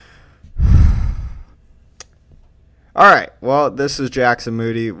All right. Well, this is Jackson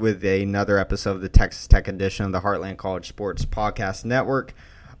Moody with another episode of the Texas Tech edition of the Heartland College Sports Podcast Network.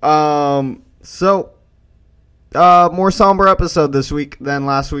 More somber episode this week than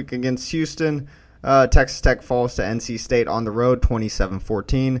last week against Houston. Texas Tech falls to NC State on the road,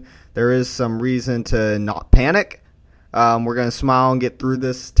 27-14. There is some reason to not panic. We're going to smile and get through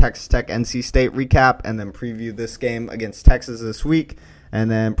this Texas Tech NC State recap and then preview this game against Texas this week.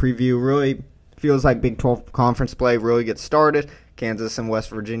 And then preview really feels like Big 12 conference play really gets started. Kansas and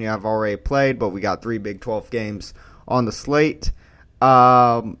West Virginia have already played, but we got 3 Big 12 games on the slate.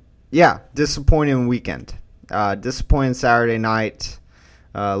 Disappointing weekend. Disappointing Saturday night.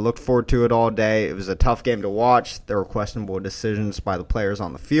 Looked forward to it all day. It was a tough game to watch. There were questionable decisions by the players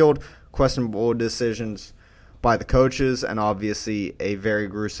on the field, questionable decisions by the coaches, and obviously a very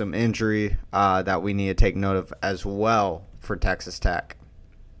gruesome injury that we need to take note of as well for Texas Tech.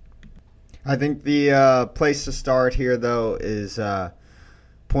 I think the place to start here, though, is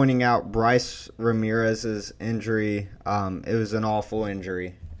pointing out Bryce Ramirez's injury. It was an awful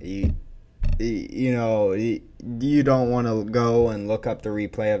injury. You don't want to go and look up the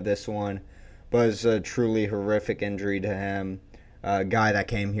replay of this one, but it's a truly horrific injury to him. A guy that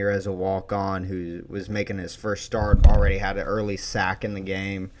came here as a walk-on who was making his first start, already had an early sack in the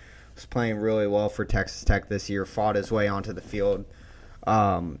game, was playing really well for Texas Tech this year, fought his way onto the field,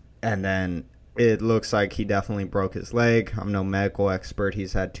 and then it looks like he definitely broke his leg. I'm no medical expert.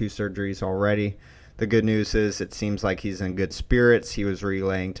 He's had 2 surgeries already. The good news is it seems like he's in good spirits. He was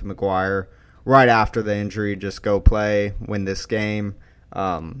relaying to McGuire right after the injury, just go play, win this game.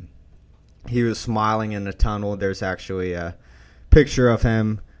 He was smiling in the tunnel. There's actually a picture of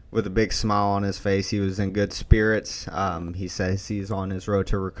him with a big smile on his face. He was in good spirits. He says he's on his road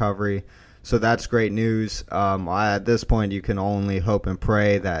to recovery. So that's great news. At this point, you can only hope and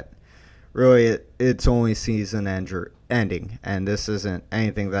pray that really it's only season ending, and this isn't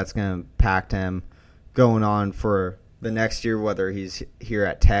anything that's going to impact him going on for the next year, whether he's here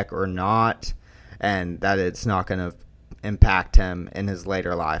at Tech or not, and that it's not going to impact him in his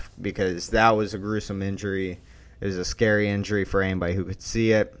later life, because that was a gruesome injury. It was a scary injury for anybody who could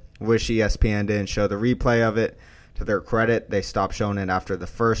see it. Wish ESPN didn't show the replay of it. To their credit, they stopped showing it after the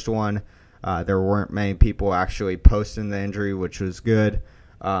first one. There weren't many people actually posting the injury, which was good,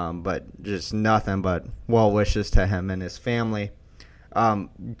 but just nothing but well wishes to him and his family.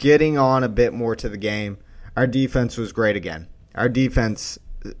 Getting on a bit more to the game, our defense was great again. Our defense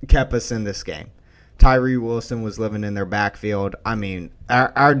kept us in this game. Tyree Wilson was living in their backfield. I mean,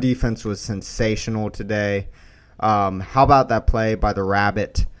 our defense was sensational today. How about that play by the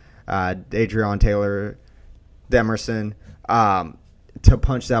Rabbit, Adrian Taylor Demerson, to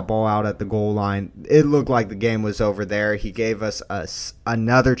punch that ball out at the goal line? It looked like the game was over there. He gave us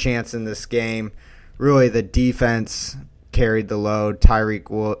another chance in this game. Really, the defense carried the load.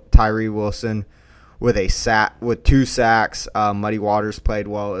 Tyree Wilson with 2 sacks. Muddy Waters played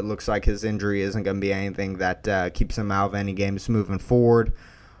well. It looks like his injury isn't going to be anything that keeps him out of any games moving forward.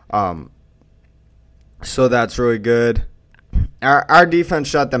 So that's really good. Our defense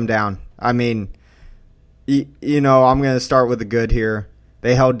shut them down. I mean, I'm going to start with the good here.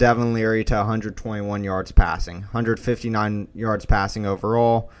 They held Devin Leary to 121 yards passing, 159 yards passing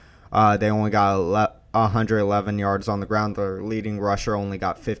overall. They only got 111 yards on the ground. Their leading rusher only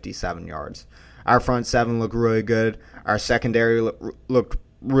got 57 yards. Our front 7 looked really good. Our secondary looked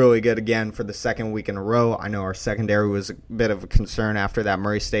really good again for the second week in a row. I know our secondary was a bit of a concern after that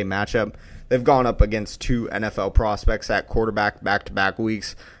Murray State matchup. They've gone up against 2 NFL prospects at quarterback back-to-back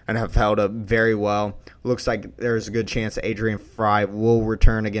weeks and have held up very well. Looks like there's a good chance Adrian Fry will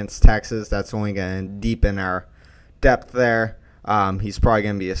return against Texas. That's only going to deepen our depth there. He's probably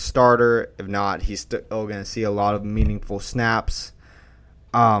going to be a starter. If not, he's still going to see a lot of meaningful snaps.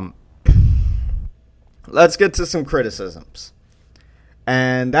 Let's get to some criticisms.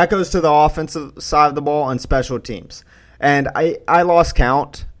 And that goes to the offensive side of the ball and special teams. And I lost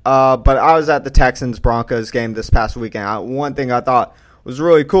count, but I was at the Texans-Broncos game this past weekend. One thing I thought was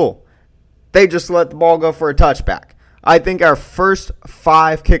really cool, they just let the ball go for a touchback. I think our first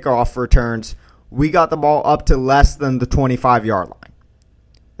 5 kickoff returns, we got the ball up to less than the 25-yard line.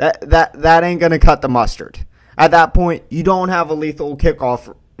 That ain't going to cut the mustard. At that point, you don't have a lethal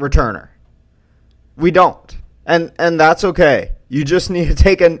kickoff returner. We don't. And that's okay. You just need to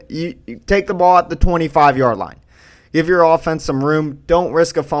take the ball at the 25-yard line. Give your offense some room. Don't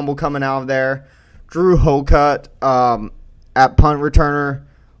risk a fumble coming out of there. Drew Holcutt at punt returner,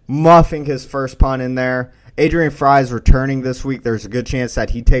 muffing his first punt in there. Adrian Fry is returning this week. There's a good chance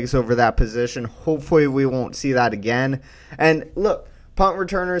that he takes over that position. Hopefully we won't see that again. And look, punt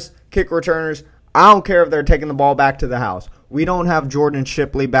returners, kick returners, I don't care if they're taking the ball back to the house. We don't have Jordan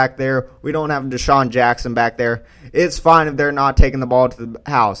Shipley back there. We don't have Deshaun Jackson back there. It's fine if they're not taking the ball to the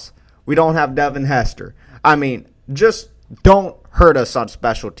house. We don't have Devin Hester. I mean, just don't hurt us on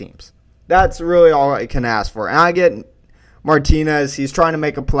special teams. That's really all I can ask for. And I get Martinez. He's trying to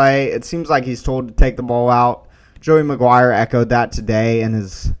make a play. It seems like he's told to take the ball out. Joey McGuire echoed that today in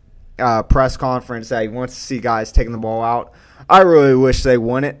his press conference that he wants to see guys taking the ball out. I really wish they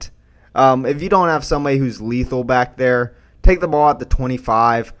wouldn't. If you don't have somebody who's lethal back there, take the ball at the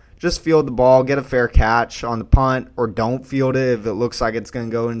 25. Just field the ball, get a fair catch on the punt, or don't field it if it looks like it's going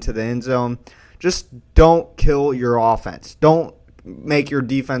to go into the end zone. Just don't kill your offense. Don't make your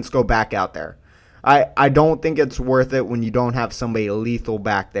defense go back out there. I don't think it's worth it when you don't have somebody lethal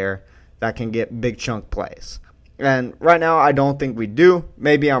back there that can get big chunk plays. And right now, I don't think we do.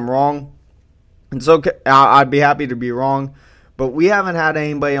 Maybe I'm wrong. It's okay. I'd be happy to be wrong. But we haven't had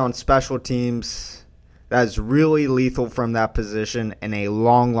anybody on special teams that's really lethal from that position in a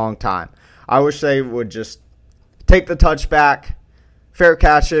long, long time. I wish they would just take the touchback, fair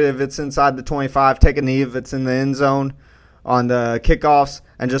catch it if it's inside the 25, take a knee if it's in the end zone on the kickoffs,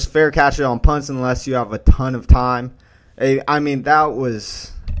 and just fair catch it on punts unless you have a ton of time. I mean, that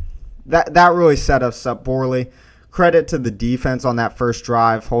really set us up poorly. Credit to the defense on that first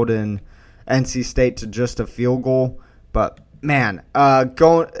drive, holding NC State to just a field goal. But, man,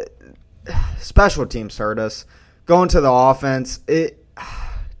 special teams hurt us. Going to the offense,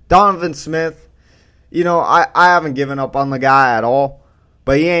 Donovan Smith, I haven't given up on the guy at all,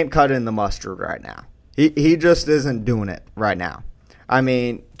 but he ain't cutting the mustard right now. He just isn't doing it right now. I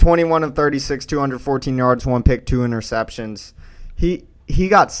mean, 21 of 36, 214 yards, 1 pick, 2 interceptions. He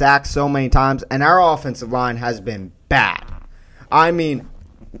got sacked so many times, and our offensive line has been bad. I mean,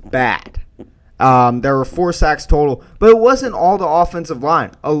 bad. There were 4 sacks total, but it wasn't all the offensive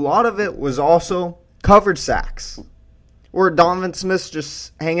line. A lot of it was also coverage sacks, where Donovan Smith's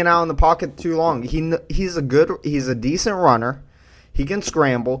just hanging out in the pocket too long. He's a decent runner. He can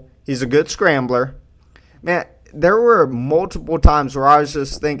scramble. He's a good scrambler. Man, there were multiple times where I was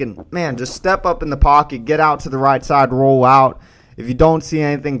just thinking, man, just step up in the pocket, get out to the right side, roll out. If you don't see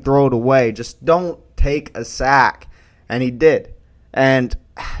anything, throw it away. Just don't take a sack. And he did. And,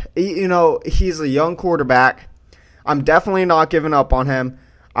 he's a young quarterback. I'm definitely not giving up on him.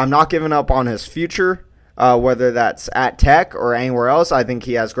 I'm not giving up on his future, whether that's at Tech or anywhere else. I think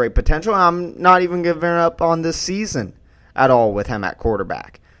he has great potential. I'm not even giving up on this season at all with him at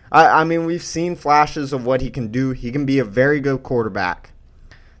quarterback. I mean, we've seen flashes of what he can do. He can be a very good quarterback.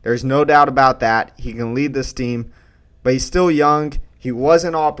 There's no doubt about that. He can lead this team. But he's still young. He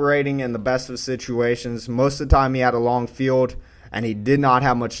wasn't operating in the best of situations. Most of the time he had a long field, and he did not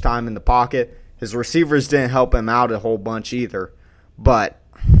have much time in the pocket. His receivers didn't help him out a whole bunch either. But,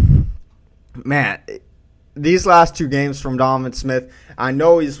 man, these last 2 games from Donovan Smith, I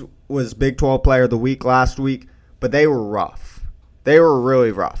know he was Big 12 Player of the Week last week, but they were rough. They were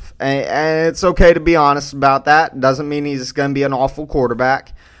really rough. And it's okay to be honest about that. Doesn't mean he's going to be an awful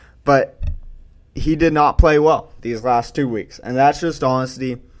quarterback. But he did not play well these last 2 weeks, and that's just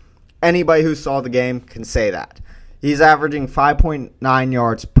honesty. Anybody who saw the game can say that. He's averaging 5.9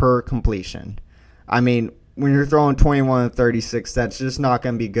 yards per completion. I mean, when you're throwing 21 and 36, that's just not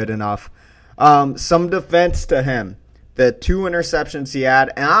going to be good enough. Some defense to him. The 2 interceptions he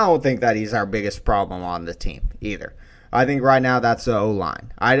had, and I don't think that he's our biggest problem on the team either. I think right now that's the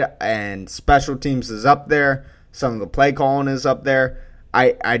O-line. And special teams is up there. Some of the play calling is up there.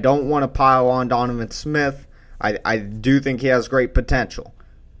 I don't want to pile on Donovan Smith. I do think he has great potential.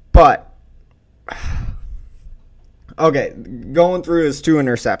 But, okay, going through his 2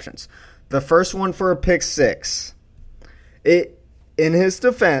 interceptions. The first one for a pick 6. In his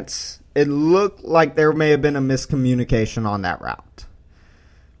defense, it looked like there may have been a miscommunication on that route.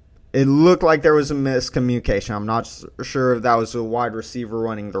 It looked like there was a miscommunication. I'm not sure if that was a wide receiver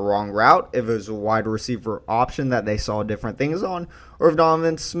running the wrong route, if it was a wide receiver option that they saw different things on, or if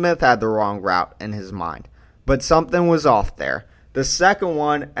Donovan Smith had the wrong route in his mind. But something was off there. The second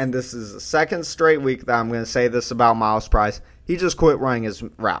one, and this is the second straight week that I'm going to say this about Miles Price, he just quit running his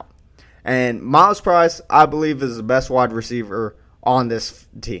route. And Miles Price, I believe, is the best wide receiver on this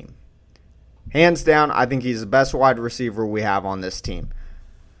team. Hands down, I think he's the best wide receiver we have on this team.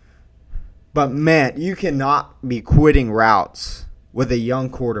 But, man, you cannot be quitting routes with a young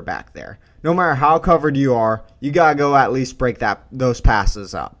quarterback there. No matter how covered you are, you got to go at least break those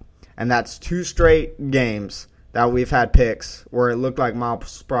passes up. And that's 2 straight games that we've had picks where it looked like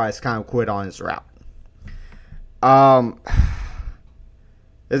Miles Price kind of quit on his route.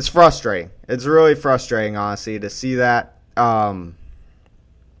 It's frustrating. It's really frustrating, honestly, to see that.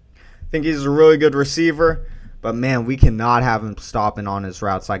 think he's a really good receiver, but man, we cannot have him stopping on his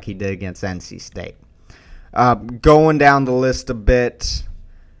routes like he did against NC State. Going down the list a bit,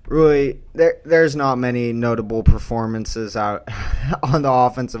 really, there's not many notable performances out on the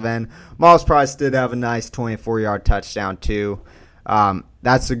offensive end. Miles Price did have a nice 24-yard touchdown too.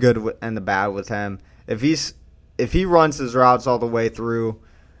 That's the good and the bad with him. If he runs his routes all the way through,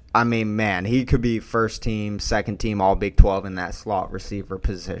 I mean, man, he could be first team, second team, all Big 12 in that slot receiver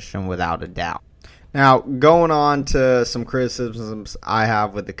position without a doubt. Now, going on to some criticisms I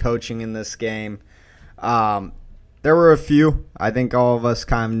have with the coaching in this game. There were a few. I think all of us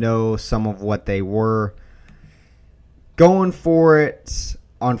kind of know some of what they were. Going for it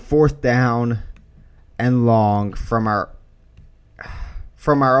on 4th down and long from our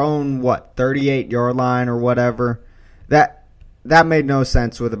own 38-yard line or whatever. That made no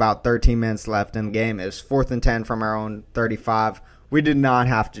sense with about 13 minutes left in the game. It was 4th and 10 from our own 35. We did not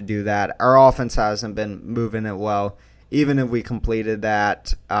have to do that. Our offense hasn't been moving it well. Even if we completed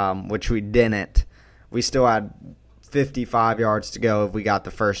that, which we didn't, we still had 55 yards to go if we got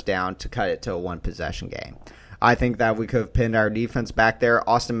the first down to cut it to a one-possession game. I think that we could have pinned our defense back there.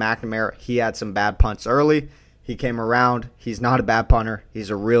 Austin McNamara, he had some bad punts early. He came around. He's not a bad punter. He's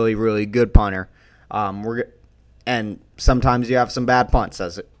a really, really good punter. And sometimes you have some bad punts,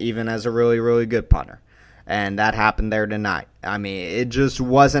 even as a really, really good punter. And that happened there tonight. I mean, it just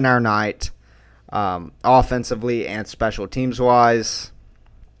wasn't our night offensively and special teams-wise.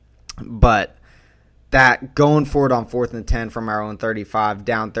 But that going for it on 4th and 10 from our own 35,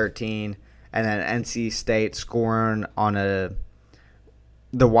 down 13, and then NC State scoring on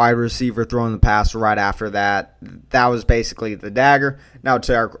the wide receiver throwing the pass right after that. That was basically the dagger. Now,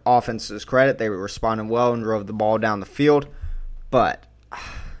 to our offense's credit, they responded well and drove the ball down the field. But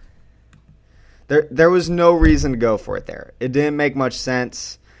there was no reason to go for it there. It didn't make much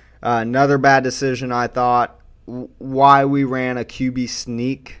sense. Another bad decision, I thought, why we ran a QB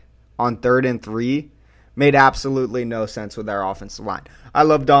sneak on 3rd and 3 made absolutely no sense with our offensive line. I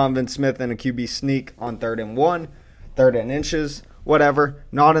love Donovan Smith in a QB sneak on 3rd and 1, 3rd and inches, whatever,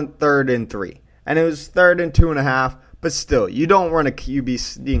 not in 3rd and 3. And it was 3rd and 2.5, but still, you don't run a QB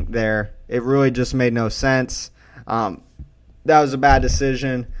sneak there. It really just made no sense. That was a bad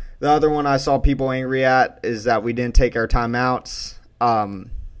decision. The other one I saw people angry at is that we didn't take our timeouts.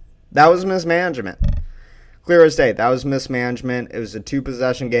 That was mismanagement. Clear as day, that was mismanagement. It was a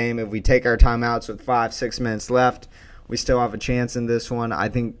 2-possession game. If we take our timeouts with 5-6 minutes left, we still have a chance in this one. I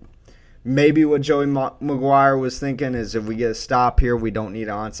think maybe what Joey McGuire was thinking is if we get a stop here, we don't need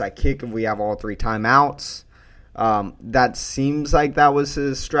an onside kick if we have all 3 timeouts. That seems like that was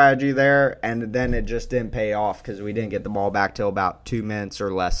his strategy there, and then it just didn't pay off because we didn't get the ball back till about 2 minutes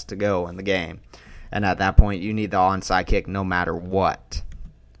or less to go in the game. And at that point, you need the onside kick no matter what.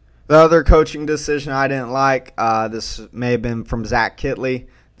 The other coaching decision I didn't like, this may have been from Zach Kitley,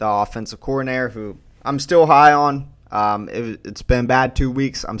 the offensive coordinator, who I'm still high on. It's been bad 2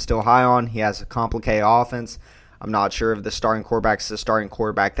 weeks. I'm still high on. He has a complicated offense. I'm not sure if the starting quarterback is the starting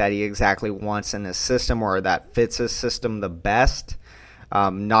quarterback that he exactly wants in his system or that fits his system the best.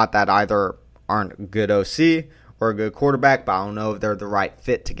 Not that either aren't a good OC or a good quarterback, but I don't know if they're the right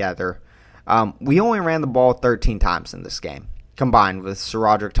fit together. We only ran the ball 13 times in this game, combined with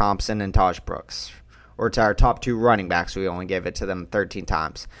SaRodorick Thompson and Taj Brooks. Or to our top 2 running backs, we only gave it to them 13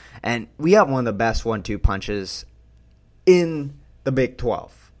 times. And we have one of the best 1-2 punches in the Big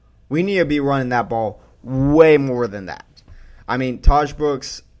 12. We need to be running that ball way more than that. I mean, Taj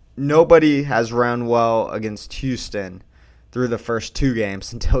Brooks, nobody has run well against Houston through the first 2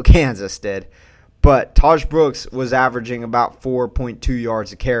 games until Kansas did. But Taj Brooks was averaging about 4.2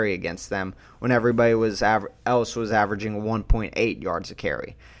 yards a carry against them when everybody else was averaging 1.8 yards a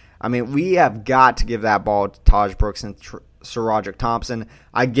carry. I mean, we have got to give that ball to Taj Brooks and SaRodorick Thompson.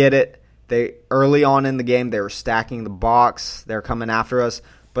 I get it. Early on in the game, they were stacking the box. They're coming after us.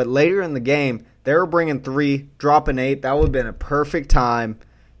 But later in the game, they were bringing 3, dropping 8. That would have been a perfect time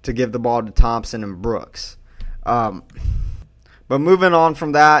to give the ball to Thompson and Brooks. But moving on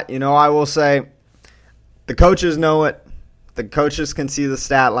from that, I will say the coaches know it. The coaches can see the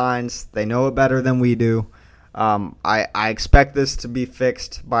stat lines. They know it better than we do. I expect this to be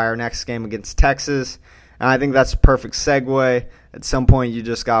fixed by our next game against Texas. And I think that's a perfect segue. At some point, you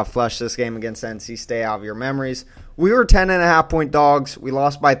just got to flush this game against NC State out of your memories. We were 10.5-point dogs. We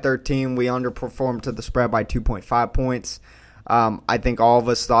lost by 13. We underperformed to the spread by 2.5 points. I think all of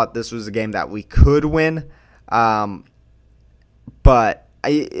us thought this was a game that we could win. But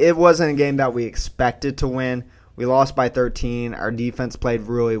it wasn't a game that we expected to win. We lost by 13. Our defense played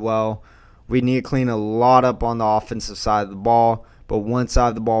really well. We need to clean a lot up on the offensive side of the ball. but one side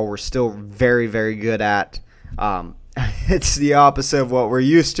of the ball we're still very, very good at. It's the opposite of what we're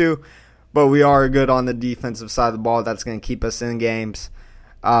used to, but we are good on the defensive side of the ball. That's going to keep us in games.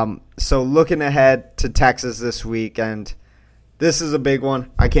 So looking ahead to Texas this week, and this is a big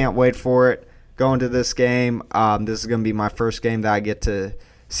one. I can't wait for it. Going to this game, this is going to be my first game that I get to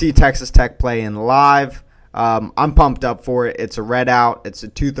see Texas Tech play in live. I'm pumped up for it. It's a red out. It's a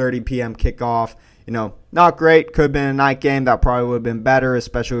 2:30 p.m. kickoff. Not great. Could have been a night game. That probably would have been better,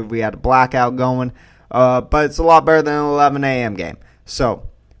 especially if we had a blackout going. But it's a lot better than an 11 a.m. game. So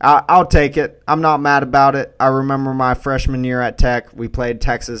I'll take it. I'm not mad about it. I remember my freshman year at Tech. We played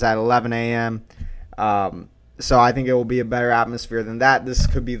Texas at 11 a.m. So I think it will be a better atmosphere than that. This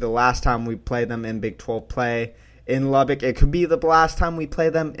could be the last time we play them in Big 12 play in Lubbock. It could be the last time we play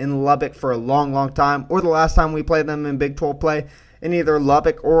them in Lubbock for a long, long time, or the last time we play them in Big 12 play in either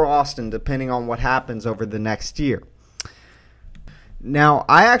Lubbock or Austin, depending on what happens over the next year. Now,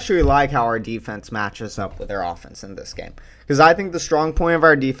 I actually like how our defense matches up with their offense in this game, because I think the strong point of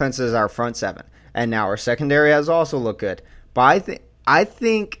our defense is our front seven, and now our secondary has also looked good. But I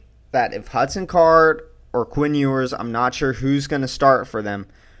think that if Hudson Card or Quinn Ewers, I'm not sure who's going to start for them,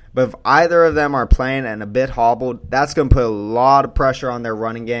 but if either of them are playing and a bit hobbled, that's going to put a lot of pressure on their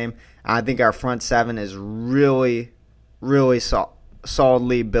running game. And I think our front seven is really, really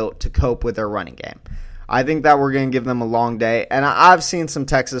solidly built to cope with their running game. I think that we're going to give them a long day. And I've seen some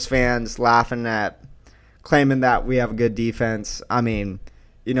Texas fans laughing at claiming that we have a good defense. I mean,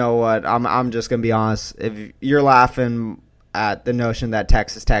 you know what? I'm just going to be honest. If you're laughing at the notion that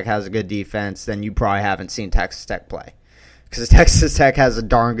Texas Tech has a good defense, then you probably haven't seen Texas Tech play. Because Texas Tech has a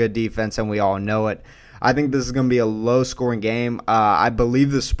darn good defense, and we all know it. I think this is going to be a low-scoring game. I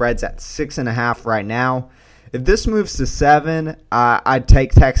believe the spread's at 6.5 right now. If this moves to 7, I'd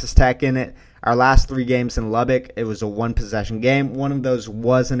take Texas Tech in it. Our last 3 games in Lubbock, it was a one-possession game. One of those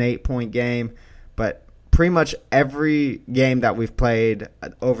was an 8-point game, but pretty much every game that we've played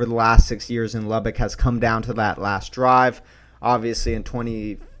over the last 6 years in Lubbock has come down to that last drive. Obviously, in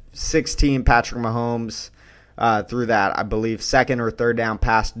 2016, Patrick Mahomes threw that, I believe, second or third down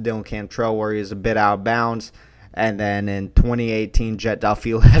pass to Dylan Cantrell where he was a bit out of bounds. And then in 2018, Jet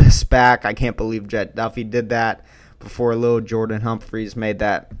Duffy led us back. I can't believe Jet Duffy did that before little Jordan Humphreys made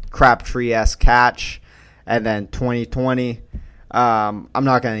that Crabtree-esque catch. And then 2020, I'm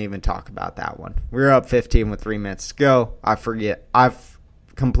not going to even talk about that one. We were up 15 with 3 minutes to go. I've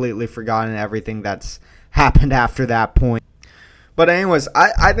completely forgotten everything that's happened after that point. But anyways,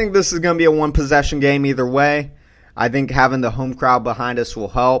 I think this is going to be a one-possession game either way. I think having the home crowd behind us will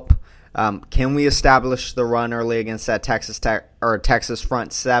help. Can we establish the run early against that Texas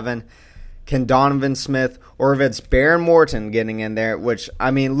front seven? Can Donovan Smith, or if it's Baron Morton getting in there, which,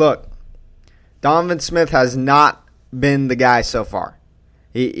 I mean, look, Donovan Smith has not been the guy so far.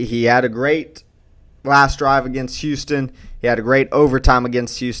 He had a great last drive against Houston. He had a great overtime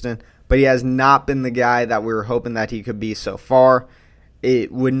against Houston. But he has not been the guy that we were hoping that he could be so far. It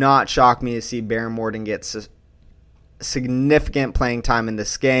would not shock me to see Baron Morton get significant playing time in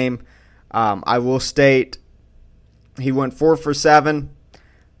this game. I will state he went 4 for 7.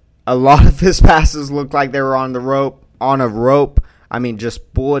 A lot of his passes looked like they were on a rope. I mean,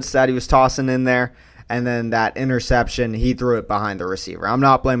 just bullets that he was tossing in there. And then that interception, he threw it behind the receiver. I'm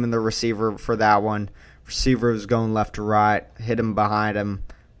not blaming the receiver for that one. Receiver was going left to right, hit him behind him.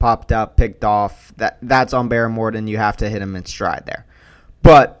 Popped up, picked off. That's on Baron Morton. You have to hit him in stride there.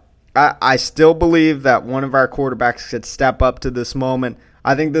 But I still believe that one of our quarterbacks could step up to this moment.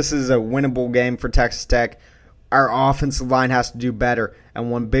 I think this is a winnable game for Texas Tech. Our offensive line has to do better.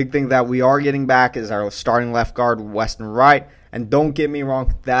 And one big thing that we are getting back is our starting left guard, Weston Wright. And don't get me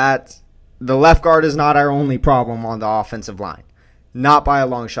wrong, that the left guard is not our only problem on the offensive line. Not by a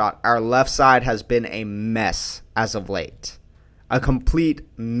long shot. Our left side has been a mess as of late. A complete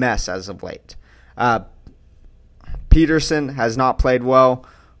mess as of late. Peterson has not played well.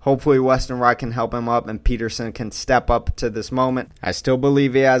 Hopefully Weston Wright can help him up and Peterson can step up to this moment. I still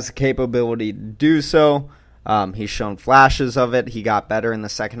believe he has the capability to do so. He's shown flashes of it. He got better in the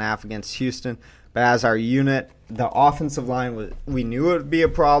second half against Houston. But as our unit, the offensive line, we knew it would be a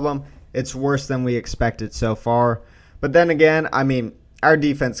problem. It's worse than we expected so far. But then again, I mean, our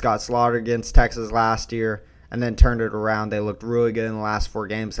defense got slaughtered against Texas last year and then turned it around. They looked really good in the last 4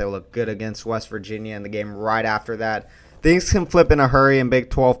 games. They looked good against West Virginia in the game right after that. Things can flip in a hurry in Big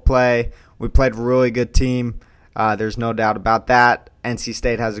 12 play. We played a really good team. There's no doubt about that. NC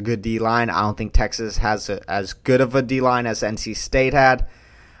State has a good D-line. I don't think Texas has as good of a D-line as NC State had.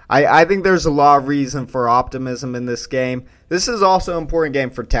 I think there's a lot of reason for optimism in this game. This is also an important game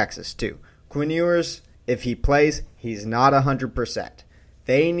for Texas, too. Quinn Ewers if he plays, he's not 100%.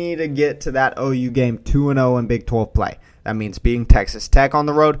 They need to get to that OU game 2-0 in Big 12 play. That means beating Texas Tech on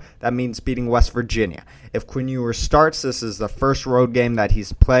the road. That means beating West Virginia. If Quinn Ewers starts, this is the first road game that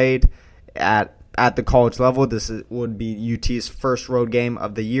he's played at the college level. Would be UT's first road game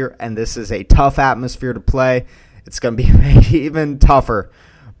of the year, and this is a tough atmosphere to play. It's going to be made even tougher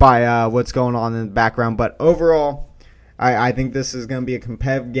by what's going on in the background. But overall, I think this is going to be a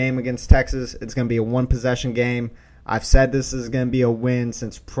competitive game against Texas. It's going to be a one-possession game. I've said this is going to be a win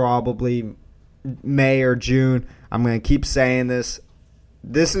since probably May or June. I'm going to keep saying this.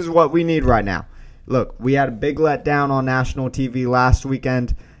 This is what we need right now. Look, we had a big letdown on national TV last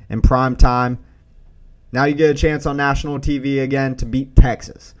weekend in prime time. Now you get a chance on national TV again to beat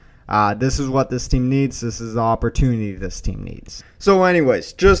Texas. This is what this team needs. This is the opportunity this team needs. So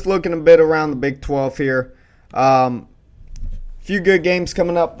anyways, just looking a bit around the Big 12 here. Few good games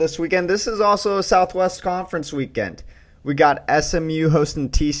coming up this weekend. This is also a Southwest Conference weekend. We got SMU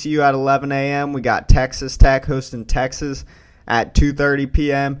hosting TCU at 11 a.m. We got Texas Tech hosting Texas at 2:30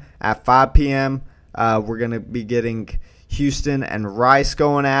 p.m. At 5 p.m., we're going to be getting Houston and Rice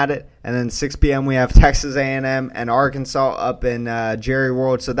going at it. And then 6 p.m. we have Texas A&M and Arkansas up in Jerry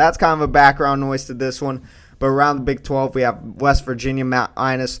World. So that's kind of a background noise to this one. But around the Big 12, we have West Virginia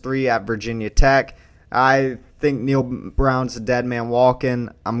 -3 at Virginia Tech. I think Neil Brown's a dead man walking.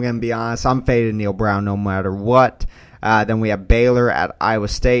 I'm going to be honest. I'm fading Neil Brown no matter what. Then we have Baylor at Iowa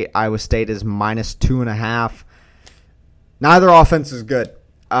State. Iowa State is -2.5. Neither offense is good.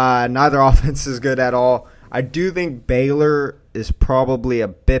 Neither offense is good at all. I do think Baylor is probably a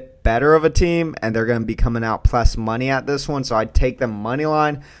bit better of a team, and they're going to be coming out plus money at this one, so I'd take them money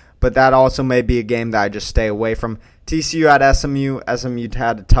line. But that also may be a game that I just stay away from. TCU at SMU. SMU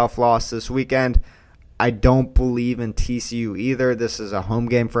had a tough loss this weekend. I don't believe in TCU either. This is a home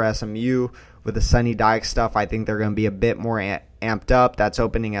game for SMU. With the Sonny Dykes stuff, I think they're going to be a bit more amped up. That's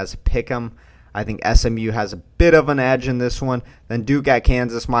opening as a pick'em. I think SMU has a bit of an edge in this one. Then Duke at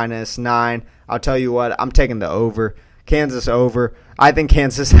Kansas -9. I'll tell you what, I'm taking the over. Kansas over. I think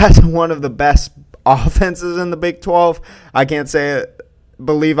Kansas has one of the best offenses in the Big 12. I can't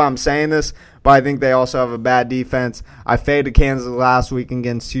believe I'm saying this, but I think they also have a bad defense. I faded Kansas last week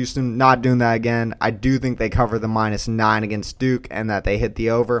against Houston. Not doing that again. I do think they cover the -9 against Duke and that they hit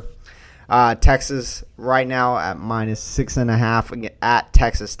the over. Texas right now at -6.5 at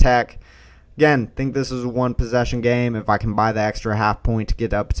Texas Tech. Again, think this is a one-possession game. If I can buy the extra half point to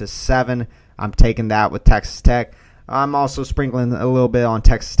get up to 7, I'm taking that with Texas Tech. I'm also sprinkling a little bit on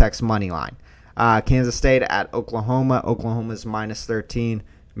Texas Tech's money line. Kansas State at Oklahoma. Oklahoma's -13.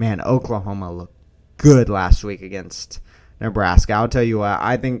 Man, Oklahoma looked good last week against Nebraska. I'll tell you what,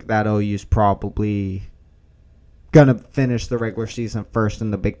 I think that OU's probably going to finish the regular season first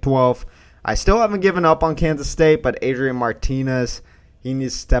in the Big 12. I still haven't given up on Kansas State, but Adrian Martinez, he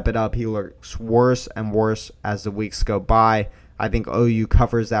needs to step it up. He looks worse and worse as the weeks go by. I think OU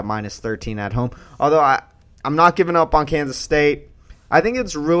covers that -13 at home. Although I'm not giving up on Kansas State. I think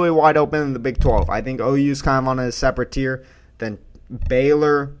it's really wide open in the Big 12. I think OU's kind of on a separate tier than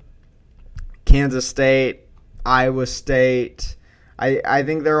Baylor, Kansas State, Iowa State. I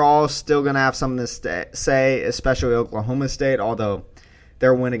think they're all still going to have something to say, especially Oklahoma State, although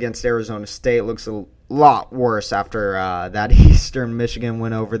their win against Arizona State looks a lot worse after that Eastern Michigan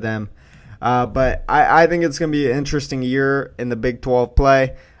win over them. But I think it's going to be an interesting year in the Big 12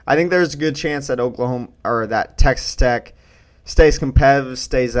 play. I think there's a good chance that Oklahoma or that Texas Tech stays competitive,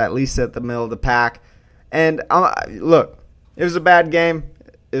 stays at least at the middle of the pack. And look, it was a bad game.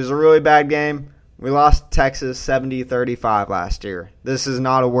 It was a really bad game. We lost Texas 70-35 last year. This is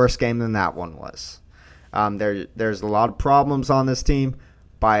not a worse game than that one was. There's a lot of problems on this team.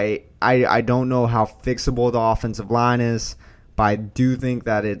 I don't know how fixable the offensive line is, but I do think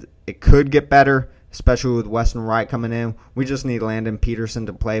that it could get better, especially with Weston Wright coming in. We just need Landon Peterson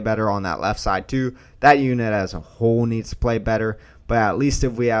to play better on that left side too. That unit as a whole needs to play better, but at least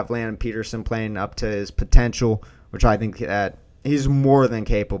if we have Landon Peterson playing up to his potential, which I think that he's more than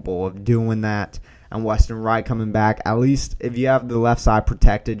capable of doing that, and Weston Wright coming back, at least if you have the left side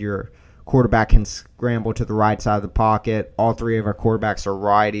protected, your quarterback can scramble to the right side of the pocket. All three of our quarterbacks are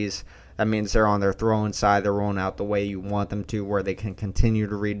righties. That means they're on their throwing side. They're rolling out the way you want them to, where they can continue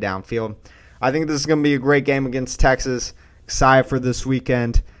to read downfield. I think this is going to be a great game against Texas. Excited for this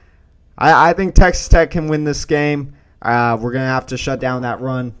weekend. I think Texas Tech can win this game. We're going to have to shut down that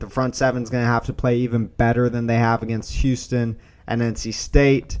run. The front seven is going to have to play even better than they have against Houston and NC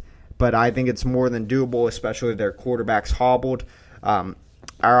State. But I think it's more than doable, especially if their quarterback's hobbled.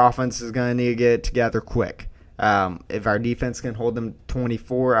 Our offense is going to need to get it together quick. If our defense can hold them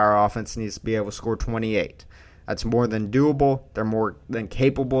 24, our offense needs to be able to score 28. That's more than doable. They're more than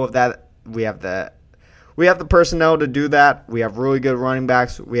capable of that. We have the personnel to do that. We have really good running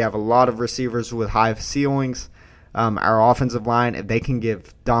backs. We have a lot of receivers with high ceilings. Our offensive line, if they can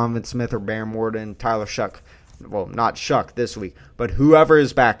give Donovan Smith or Baron Morton, Tyler Shuck, well, not Shuck this week, but whoever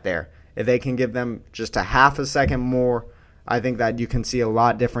is back there, if they can give them just a half a second more, I think that you can see a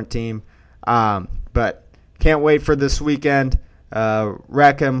lot different team. But can't wait for this weekend.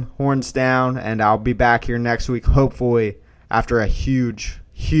 Wreck 'em, horns down, and I'll be back here next week, hopefully, after a huge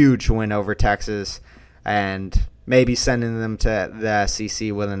win over Texas, and maybe sending them to the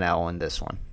SEC with an L in this one.